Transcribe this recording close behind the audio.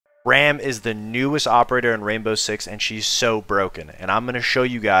Ram is the newest operator in Rainbow Six, and she's so broken, and I'm going to show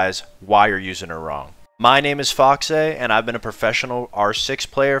you guys why you're using her wrong. My name is FoxA, and I've been a professional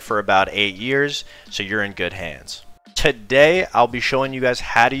R6 player for about 8 years, so you're in good hands. Today, I'll be showing you guys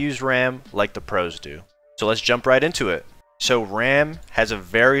how to use Ram like the pros do. So let's jump right into it. So Ram has a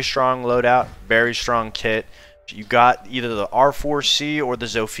very strong loadout, very strong kit. You got either the R4C or the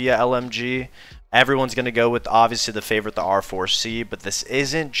Zofia LMG. Everyone's going to go with, obviously, the favorite, the R4C, but this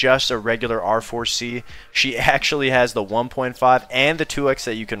isn't just a regular R4C. She actually has the 1.5 and the 2X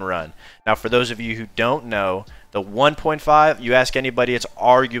that you can run. Now, for those of you who don't know, the 1.5, you ask anybody, it's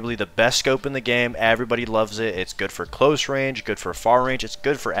arguably the best scope in the game. Everybody loves it. It's good for close range, good for far range. It's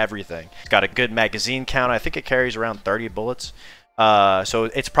good for everything. It's got a good magazine count. I think it carries around 30 bullets. So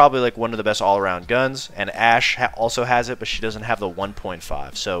it's probably like one of the best all-around guns. And Ash also has it, but she doesn't have the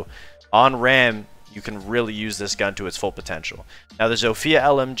 1.5. So on Ram, you can really use this gun to its full potential. Now, the Zofia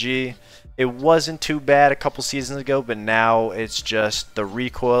LMG, it wasn't too bad a couple seasons ago, but now it's just the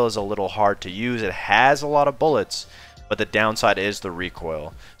recoil is a little hard to use. It has a lot of bullets, but the downside is the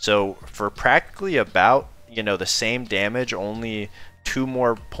recoil. So for practically about, the same damage, only 2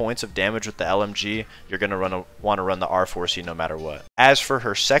 more points of damage with the LMG, you're going to want to run the R4C no matter what. As for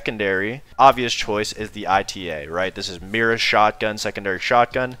her secondary, obvious choice is the ITA, right? This is Mira's shotgun, secondary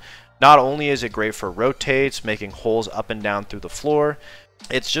shotgun. Not only is it great for rotates, making holes up and down through the floor,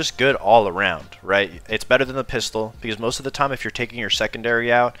 it's just good all around, right? It's better than the pistol because most of the time if you're taking your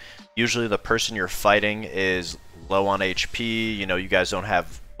secondary out, usually the person you're fighting is low on HP, you guys don't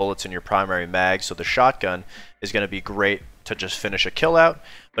have bullets in your primary mag, so the shotgun is going to be great to just finish a kill out,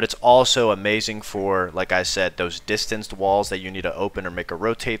 but it's also amazing for, like I said, those distanced walls that you need to open or make a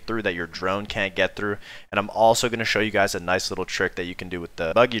rotate through that your drone can't get through. And I'm also going to show you guys a nice little trick that you can do with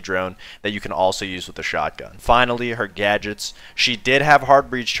the buggy drone that you can also use with the shotgun. Finally, her gadgets. She did have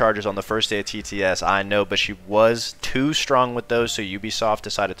hard breach charges on the first day of TTS, I know, but she was too strong with those, so Ubisoft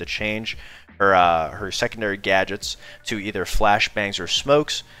decided to change her secondary gadgets to either flashbangs or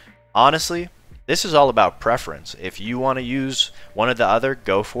smokes. Honestly, this is all about preference. If you want to use one or the other,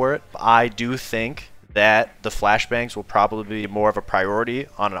 go for it. I do think that the flashbangs will probably be more of a priority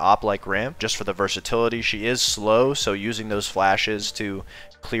on an op like Ram, just for the versatility. She is slow, so using those flashes to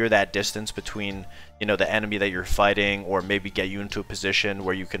clear that distance between the enemy that you're fighting, or maybe get you into a position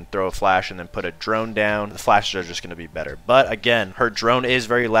where you can throw a flash and then put a drone down, the flashes are just going to be better. But again, her drone is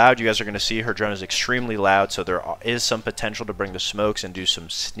very loud. You guys are going to see her drone is extremely loud, so there is some potential to bring the smokes and do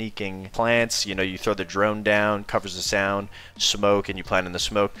some sneaking plants. You throw the drone down, covers the sound, smoke, and you plant in the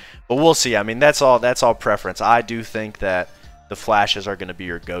smoke. But we'll see. I mean, that's all preference. I do think that the flashes are going to be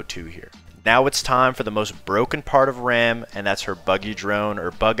your go-to here. Now it's time for the most broken part of Ram, and that's her buggy drone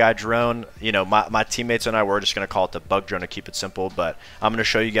or bug-eye drone. My teammates and I were just going to call it the bug drone to keep it simple, but I'm going to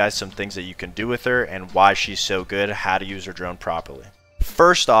show you guys some things that you can do with her and why she's so good, how to use her drone properly.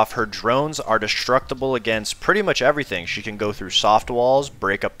 First off, her drones are destructible against pretty much everything. She can go through soft walls,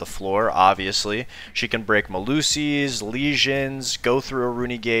 break up the floor, obviously. She can break Malusis, Legions, go through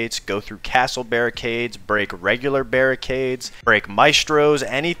Aruni gates, go through castle barricades, break regular barricades, break Maestros,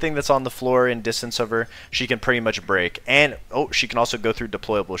 anything that's on the floor in distance of her, she can pretty much break. And, she can also go through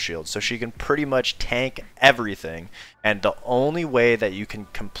deployable shields. So she can pretty much tank everything. And the only way that you can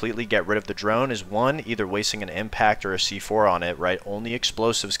completely get rid of the drone is, one, either wasting an impact or a C4 on it, right? Only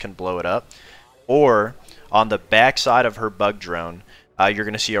explosives can blow it up. Or on the back side of her bug drone, you're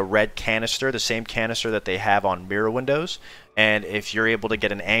going to see a red canister, the same canister that they have on mirror windows. And if you're able to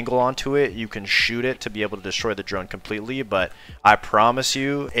get an angle onto it, you can shoot it to be able to destroy the drone completely. But I promise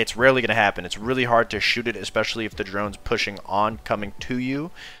you, it's rarely going to happen. It's really hard to shoot it, especially if the drone's pushing on, coming to you.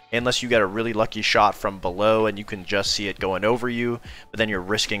 Unless you get a really lucky shot from below and you can just see it going over you, but then you're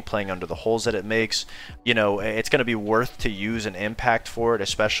risking playing under the holes that it makes. It's going to be worth to use an impact for it,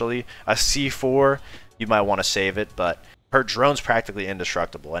 especially a C4. You might want to save it, but her drone's practically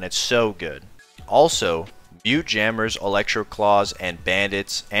indestructible, and it's so good. Also, mute jammers, electro claws, and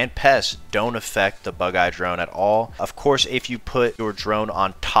bandits and pests don't affect the bug-eye drone at all. Of course, if you put your drone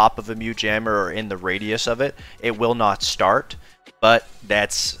on top of a mute jammer or in the radius of it, it will not start. But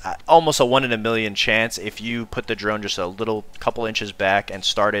that's almost a 1 in a million chance. If you put the drone just a couple inches back and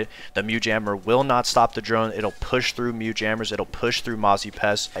start it, the mute jammer will not stop the drone. It'll push through mute jammers. It'll push through Mozzie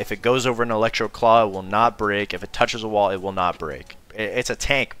pests. If it goes over an electro claw, it will not break. If it touches a wall, it will not break. It's a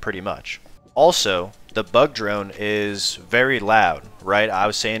tank pretty much. Also, the bug drone is very loud, right? I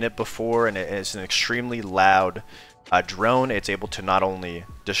was saying it before, and it's an extremely loud drone. It's able to not only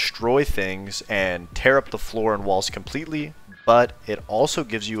destroy things and tear up the floor and walls completely, but it also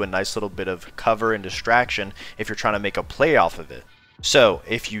gives you a nice little bit of cover and distraction if you're trying to make a play off of it. So,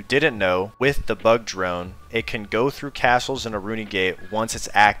 if you didn't know, with the bug drone, it can go through castles in a Rooney Gate once it's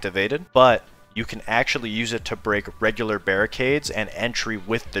activated, but you can actually use it to break regular barricades and entry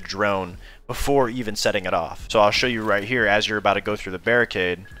with the drone before even setting it off. So I'll show you right here, as you're about to go through the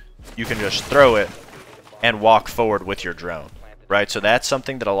barricade, you can just throw it and walk forward with your drone. Right, so that's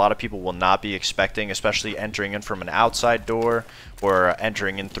something that a lot of people will not be expecting, especially entering in from an outside door or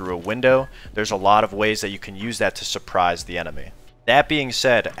entering in through a window. There's a lot of ways that you can use that to surprise the enemy. That being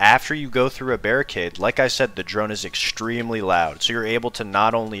said, after you go through a barricade, like I said, the drone is extremely loud. So you're able to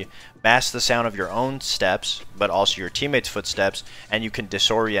not only mask the sound of your own steps, but also your teammates' footsteps, and you can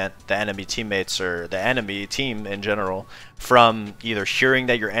disorient the enemy teammates or the enemy team in general from either hearing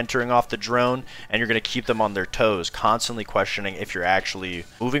that you're entering off the drone, and you're going to keep them on their toes, constantly questioning if you're actually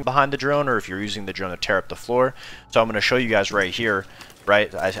moving behind the drone or if you're using the drone to tear up the floor. So I'm going to show you guys right here,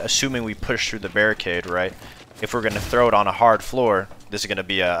 right, assuming we push through the barricade, right? If we're going to throw it on a hard floor, this is going to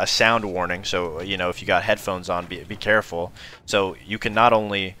be a sound warning. So, you know, if you got headphones on, be careful. So you can not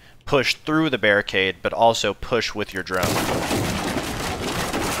only push through the barricade, but also push with your drone.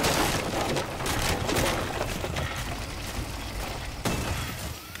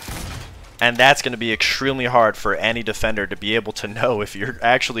 And that's going to be extremely hard for any defender to be able to know if you're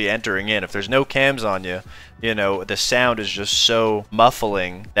actually entering in. If there's no cams on you, you know, the sound is just so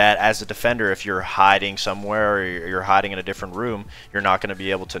muffling that as a defender, if you're hiding somewhere or you're hiding in a different room, you're not going to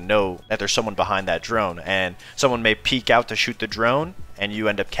be able to know that there's someone behind that drone. And someone may peek out to shoot the drone, and you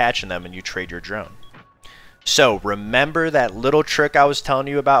end up catching them and you trade your drone. So remember that little trick I was telling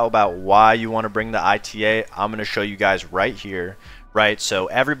you about why you want to bring the ITA? I'm going to show you guys right here. Right, so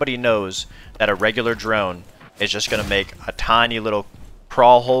everybody knows that a regular drone is just going to make a tiny little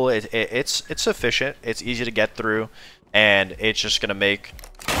crawl hole. It's sufficient, it's easy to get through, and it's just going to make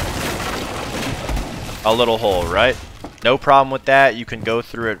a little hole, right? No problem with that. You can go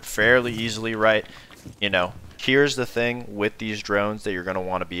through it fairly easily, right? You know, here's the thing with these drones that you're going to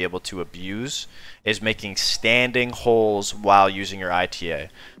want to be able to abuse is making standing holes while using your ITA.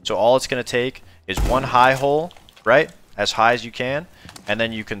 So all it's going to take is one high hole, right? As high as you can, and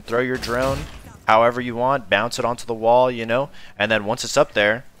then you can throw your drone however you want, bounce it onto the wall, you know, and then once it's up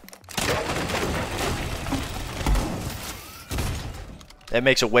there, it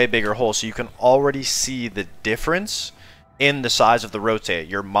makes a way bigger hole. So you can already see the difference in the size of the rotate.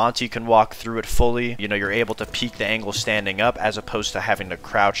 Your Monty can walk through it fully. You know, you're able to peak the angle standing up as opposed to having to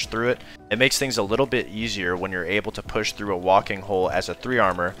crouch through it. It makes things a little bit easier when you're able to push through a walking hole as a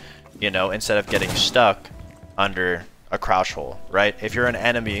 3-armor, you know, instead of getting stuck under a crouch hole, right? If you're an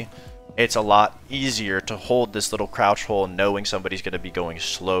enemy, it's a lot easier to hold this little crouch hole knowing somebody's going to be going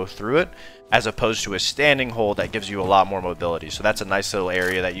slow through it, as opposed to a standing hole that gives you a lot more mobility. So that's a nice little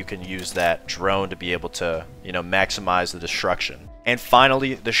area that you can use that drone to be able to, you know, maximize the destruction. And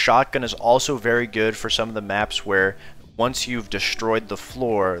finally, the shotgun is also very good for some of the maps where once you've destroyed the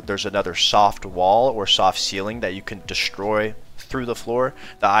floor, there's another soft wall or soft ceiling that you can destroy through the floor.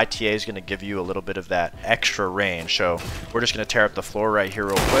 The ITA is going to give you a little bit of that extra range. So we're just going to tear up the floor right here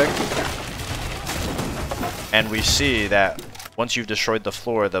real quick. And we see that once you've destroyed the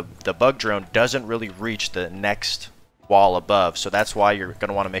floor, the bug drone doesn't really reach the next wall above. So that's why you're going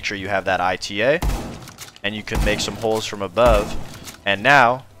to want to make sure you have that ITA. And you can make some holes from above. And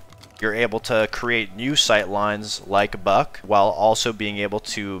now you're able to create new sight lines like Buck while also being able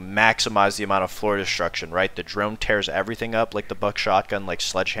to maximize the amount of floor destruction, right? The drone tears everything up like the Buck shotgun, like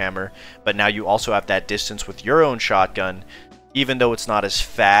Sledgehammer, but now you also have that distance with your own shotgun. Even though it's not as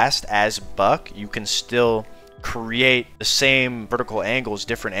fast as Buck, you can still create the same vertical angles,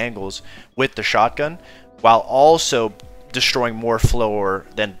 different angles with the shotgun while also destroying more floor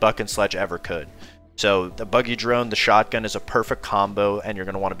than Buck and Sledge ever could. So the buggy drone, the shotgun is a perfect combo, and you're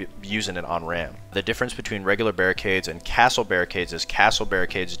going to want to be using it on RAM. The difference between regular barricades and castle barricades is castle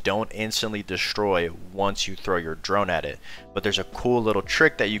barricades don't instantly destroy once you throw your drone at it. But there's a cool little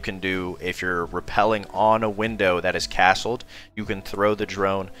trick that you can do if you're rappelling on a window that is castled. You can throw the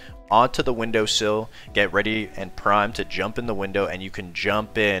drone onto the windowsill, get ready and primed to jump in the window, and you can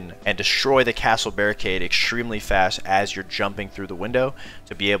jump in and destroy the castle barricade extremely fast as you're jumping through the window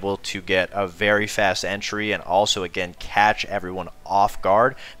to be able to get a very fast entry and also again catch everyone off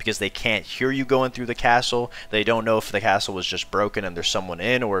guard because they can't hear you going through the castle. They don't know if the castle was just broken and there's someone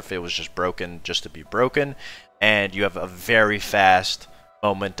in, or if it was just broken just to be broken, and you have a very fast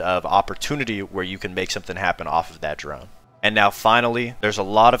moment of opportunity where you can make something happen off of that drone. And now finally, there's a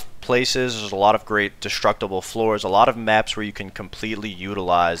lot of places, there's a lot of great destructible floors, a lot of maps where you can completely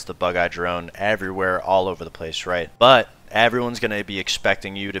utilize the bug-eye drone everywhere, all over the place, right? But everyone's going to be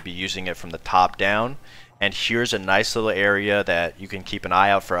expecting you to be using it from the top down. And here's a nice little area that you can keep an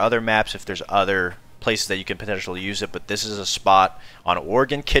eye out for other maps if there's other places that you can potentially use it. But this is a spot on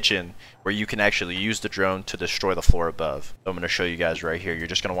Oregon Kitchen where you can actually use the drone to destroy the floor above. So I'm going to show you guys right here. You're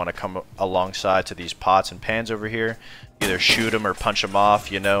just going to want to come alongside to these pots and pans over here. Either shoot them or punch them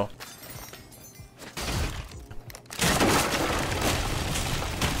off, you know.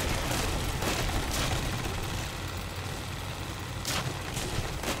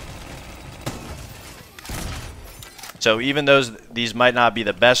 So even though these might not be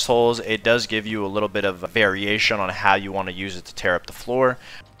the best holes, it does give you a little bit of variation on how you want to use it to tear up the floor.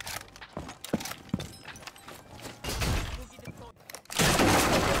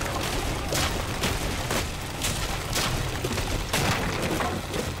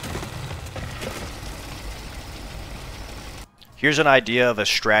 Here's an idea of a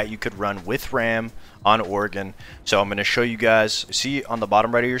strat you could run with RAM on Oregon. So I'm going to show you guys. See on the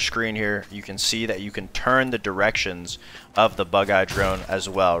bottom right of your screen here, you can see that you can turn the directions of the bug-eye drone as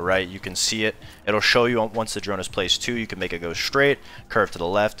well, right? You can see it. It'll show you once the drone is placed too. You can make it go straight, curve to the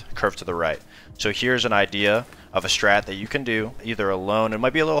left, curve to the right. So here's an idea of a strat that you can do either alone. It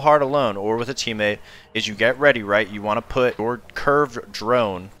might be a little hard alone or with a teammate. Is you get ready, right? You want to put your curved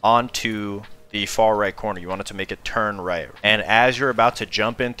drone onto the far right corner. You want it to make it turn right. And as you're about to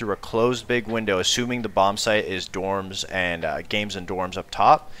jump in through a closed big window, assuming the bomb site is dorms and games and dorms up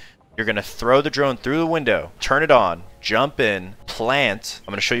top, you're going to throw the drone through the window, turn it on, jump in, plant.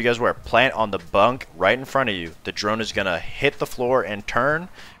 I'm going to show you guys where. Plant on the bunk right in front of you. The drone is going to hit the floor and turn,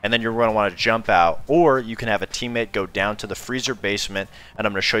 and then you're going to want to jump out. Or you can have a teammate go down to the freezer basement, and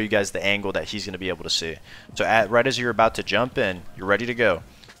I'm going to show you guys the angle that he's going to be able to see. So right as you're about to jump in, you're ready to go.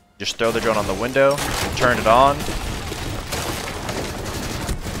 Just throw the drone on the window, turn it on.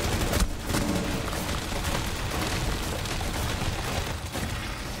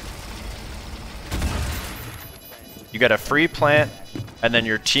 You got a free plant, and then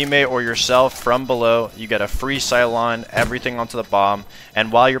your teammate or yourself from below, you get a free sight line, everything onto the bomb.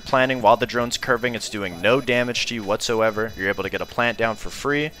 And while you're planting, while the drone's curving, it's doing no damage to you whatsoever. You're able to get a plant down for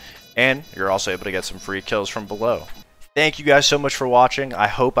free, and you're also able to get some free kills from below. Thank you guys so much for watching. I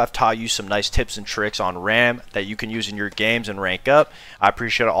hope I've taught you some nice tips and tricks on RAM that you can use in your games and rank up. I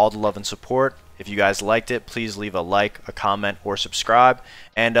appreciate all the love and support. If you guys liked it, please leave a like, a comment, or subscribe.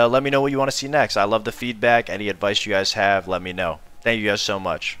 And let me know what you want to see next. I love the feedback. Any advice you guys have, let me know. Thank you guys so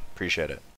much. Appreciate it.